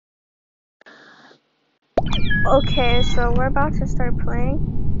Okay, so we're about to start playing,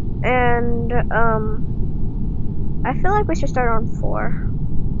 and I feel like we should start on 4.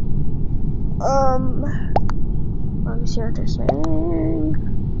 Let me see what they're saying.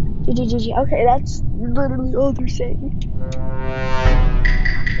 GG. Okay, that's literally all they're saying.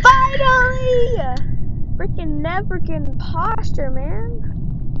 Finally! Freaking never get imposter, man.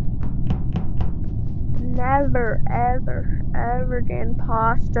 Never, ever get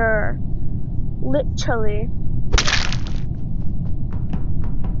imposter. Literally.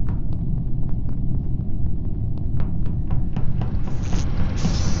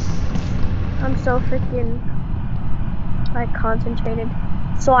 I'm so freaking like concentrated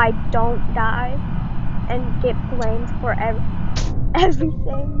so I don't die and get blamed for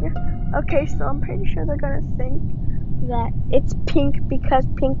everything. Okay, so I'm pretty sure they're gonna think that it's Pink because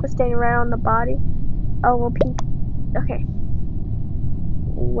Pink was standing right on the body. Oh well, Pink. Okay.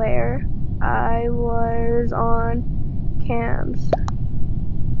 Where I was on cams.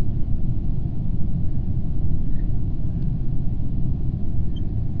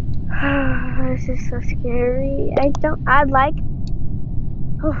 This is so scary. I'd like,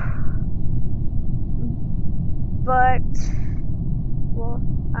 but, well,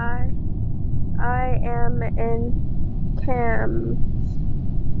 I am in cams.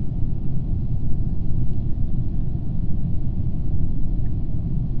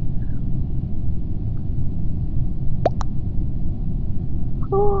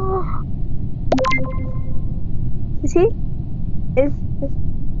 Oh. Is he?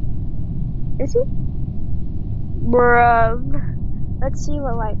 Is he? Bruv. Let's see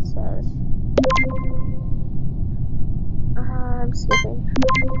what light says. I'm skipping.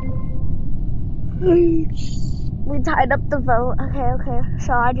 We tied up the vote. Okay.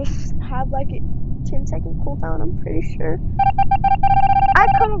 So I just have like a 10-second cooldown, I'm pretty sure. I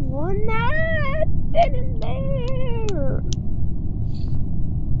could have won that! Then there!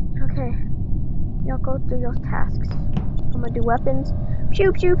 Okay. Y'all go through your tasks. I'm gonna do weapons.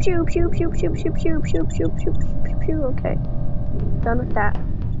 Pew. Okay. Done with that.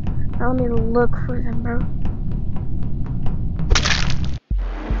 Now let me look for them, bro.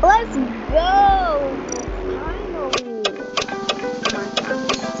 Let's go! Finally!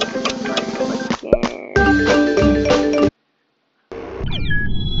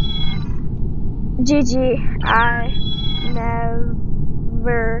 GG, I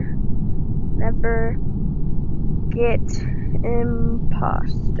never get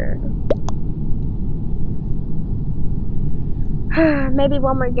imposter. Maybe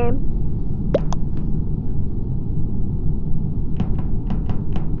one more game.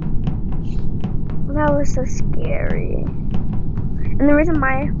 That was so scary. And the reason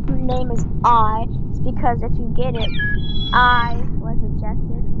my name is I is because if you get it, I was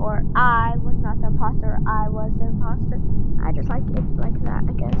ejected, or I was not the imposter, I was the imposter. I just like it like that,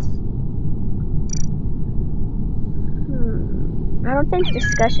 I guess. I don't think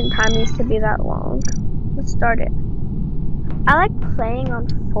discussion time needs to be that long. Let's start it. I like playing on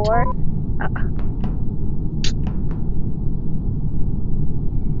 4.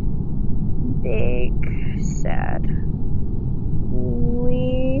 Big sad.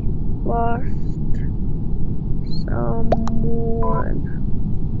 We lost someone.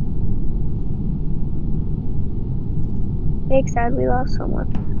 Big sad, we lost someone.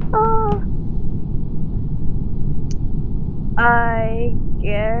 Oh. I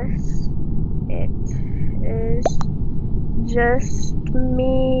guess it is just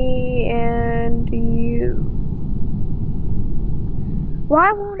me and you.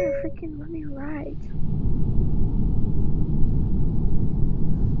 Why won't it freaking let me write?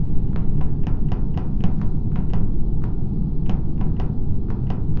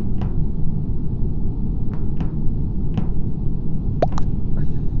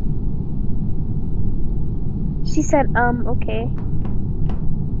 She said, okay.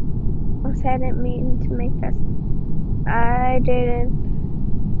 I didn't mean to make that. I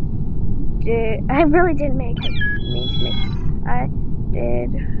really didn't mean to make. I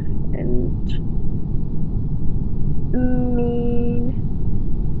didn't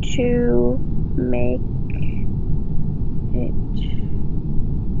mean to make it.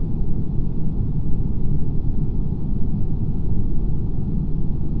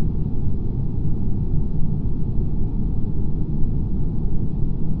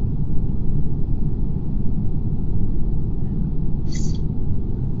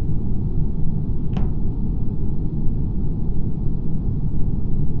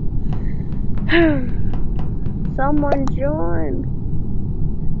 Someone join.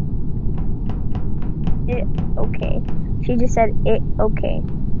 It okay. She just said it okay.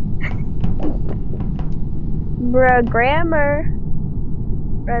 Bruh, grammar.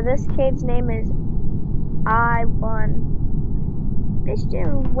 Bruh, this kid's name is I1. Bitch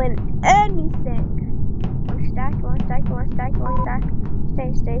didn't win anything. One stack, one stack, one stack, one stack.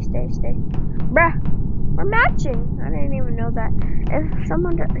 Stay. Bruh, we're matching. I didn't even know that. If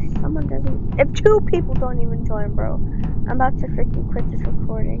someone doesn't, if 2 people don't even join, bro, I'm about to freaking quit this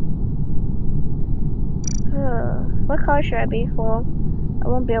recording. What color should I be for? I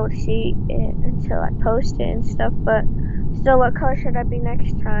won't be able to see it until I post it and stuff, but still, what color should I be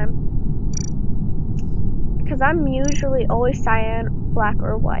next time? Because I'm usually always cyan, black,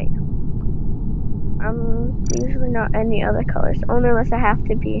 or white. I'm usually not any other colors, only unless I have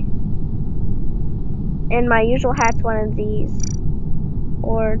to be. And my usual hat's one of these,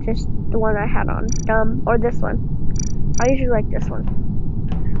 or just the one I had on, dumb, or this one. I usually like this one.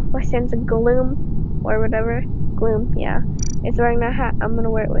 What stands in Gloom, or whatever. Gloom, yeah. He's wearing that hat. I'm gonna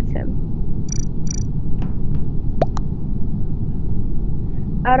wear it with him.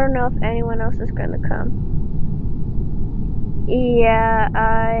 I don't know if anyone else is gonna come. Yeah,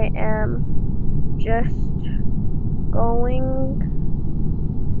 I am just going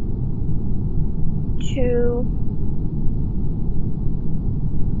to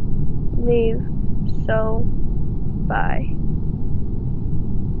leave, so bye.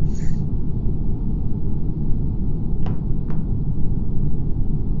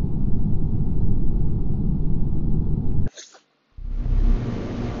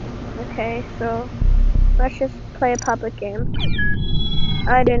 Okay, so let's just play a public game.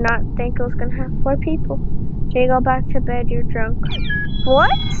 I did not think it was gonna have 4 people. Jay, go back to bed, you're drunk.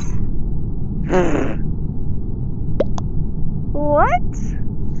 What? What?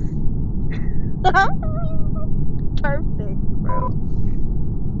 Perfect, bro.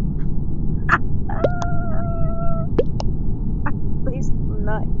 At least I'm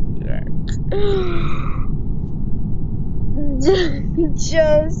not yet.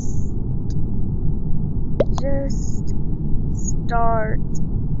 Just start.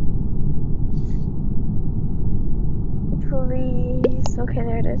 Please. Okay,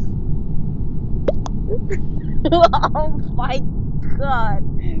 there it is. Oh my god.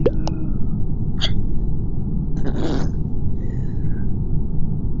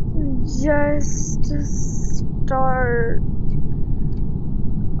 Just start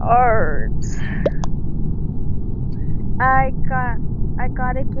art. I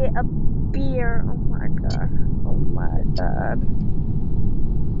gotta get a beer. Oh my god. Oh my god.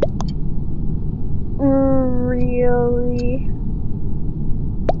 Really?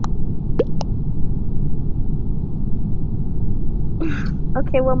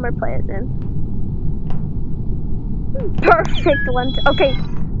 Okay, one more play is in. Perfect one. Okay.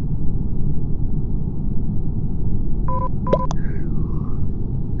 Oh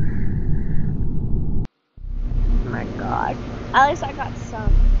my god. At least I got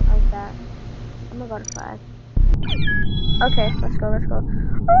some like that. I'm gonna go to 5. Okay, let's go.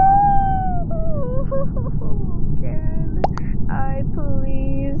 Can I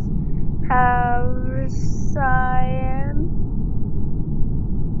please have cyan?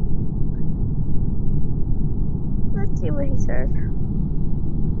 Let's see what he says.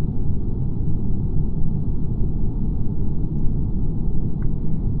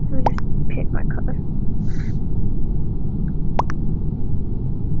 Let me just pick my color.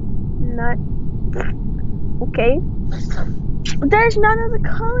 Not okay. There's none of the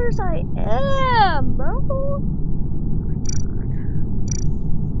colors I am, bro.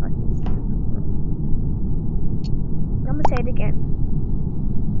 I'm gonna say it again.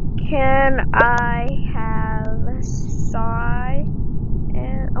 Can I have cyan?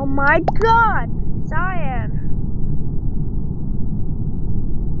 Oh my god, cyan.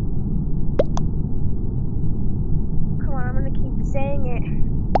 Come on, I'm gonna keep saying it.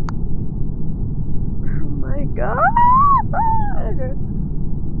 Oh my god.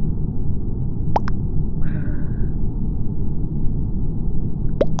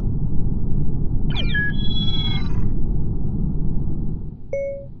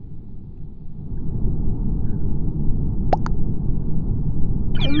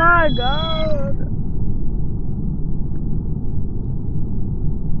 Oh my god.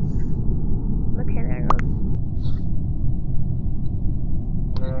 Okay, there it goes.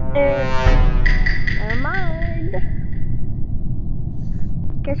 Never mind.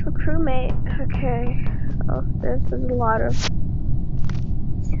 Guess we're crewmate. Okay. Oh, this is a lot of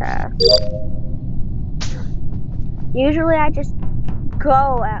tasks. Usually I just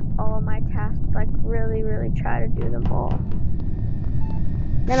go at all of my tasks, like really try to do them all.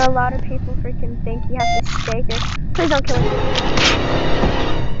 And a lot of people freaking think you have to stay here. Please don't kill me.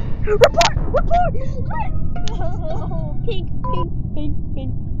 Report! Report! Let's go! Pink, pink, pink,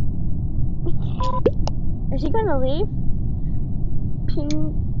 pink. Is he gonna leave? Pink.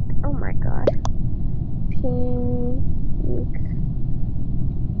 Oh my god. Pink.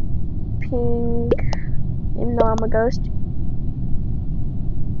 Pink. Even though I'm a ghost.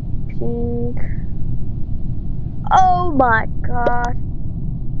 Pink. Oh my god.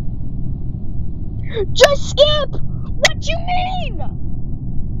 Just skip! What you mean?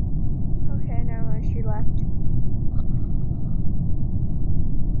 Okay, never mind, she left.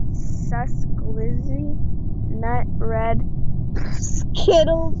 Susklizzy, Nut, Red,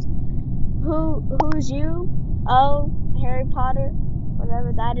 Skittles. Who's you? Oh, Harry Potter,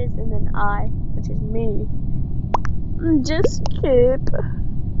 whatever that is, and then I, which is me. Just skip.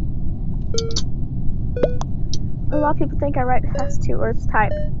 A lot of people think I write fast too, or it's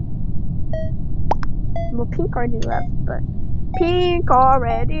type. Well, Pink already left, but Pink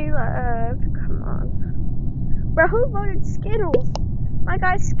already left. Come on. Bro, who voted Skittles? My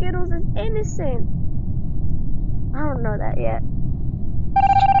guy Skittles is innocent. I don't know that yet.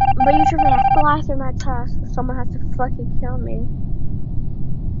 But usually I fly through my task, so someone has to fucking kill me.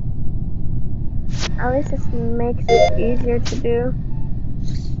 At least this makes it easier to do.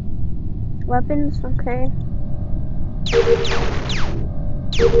 Weapons, okay.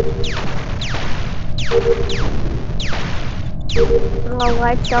 Oh,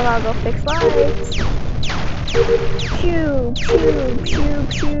 lights go, I'll go fix lights. Pew, pew, pew,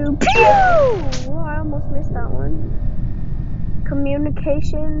 pew, pew! Oh, I almost missed that one.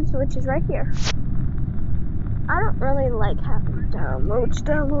 Communications, which is right here. I don't really like having downloads.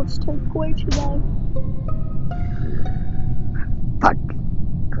 Downloads take way too long. Fuck.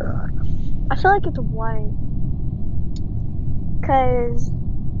 God. I feel like it's white. Cause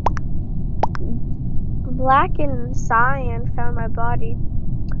Black and Cyan found my body.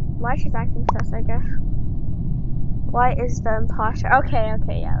 Why she's acting sus, I guess. White is the imposter. Okay,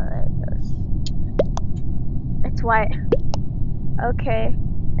 yeah, there it goes. It's white. Okay,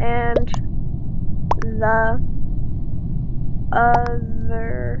 and the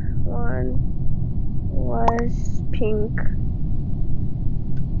other one was pink.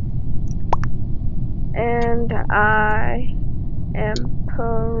 And I am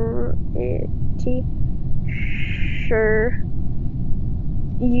pretty sure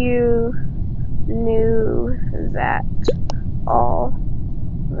you knew that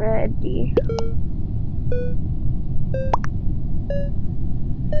already.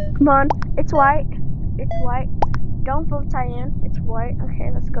 Come on, it's white. It's white. Don't vote Tyann. It's white.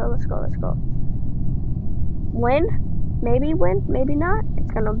 Okay, let's go. Win? Maybe win, maybe not.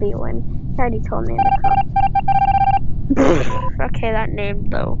 It's gonna be win. He already told me in the comments. Okay, that name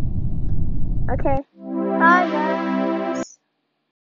though. Okay. Bye guys.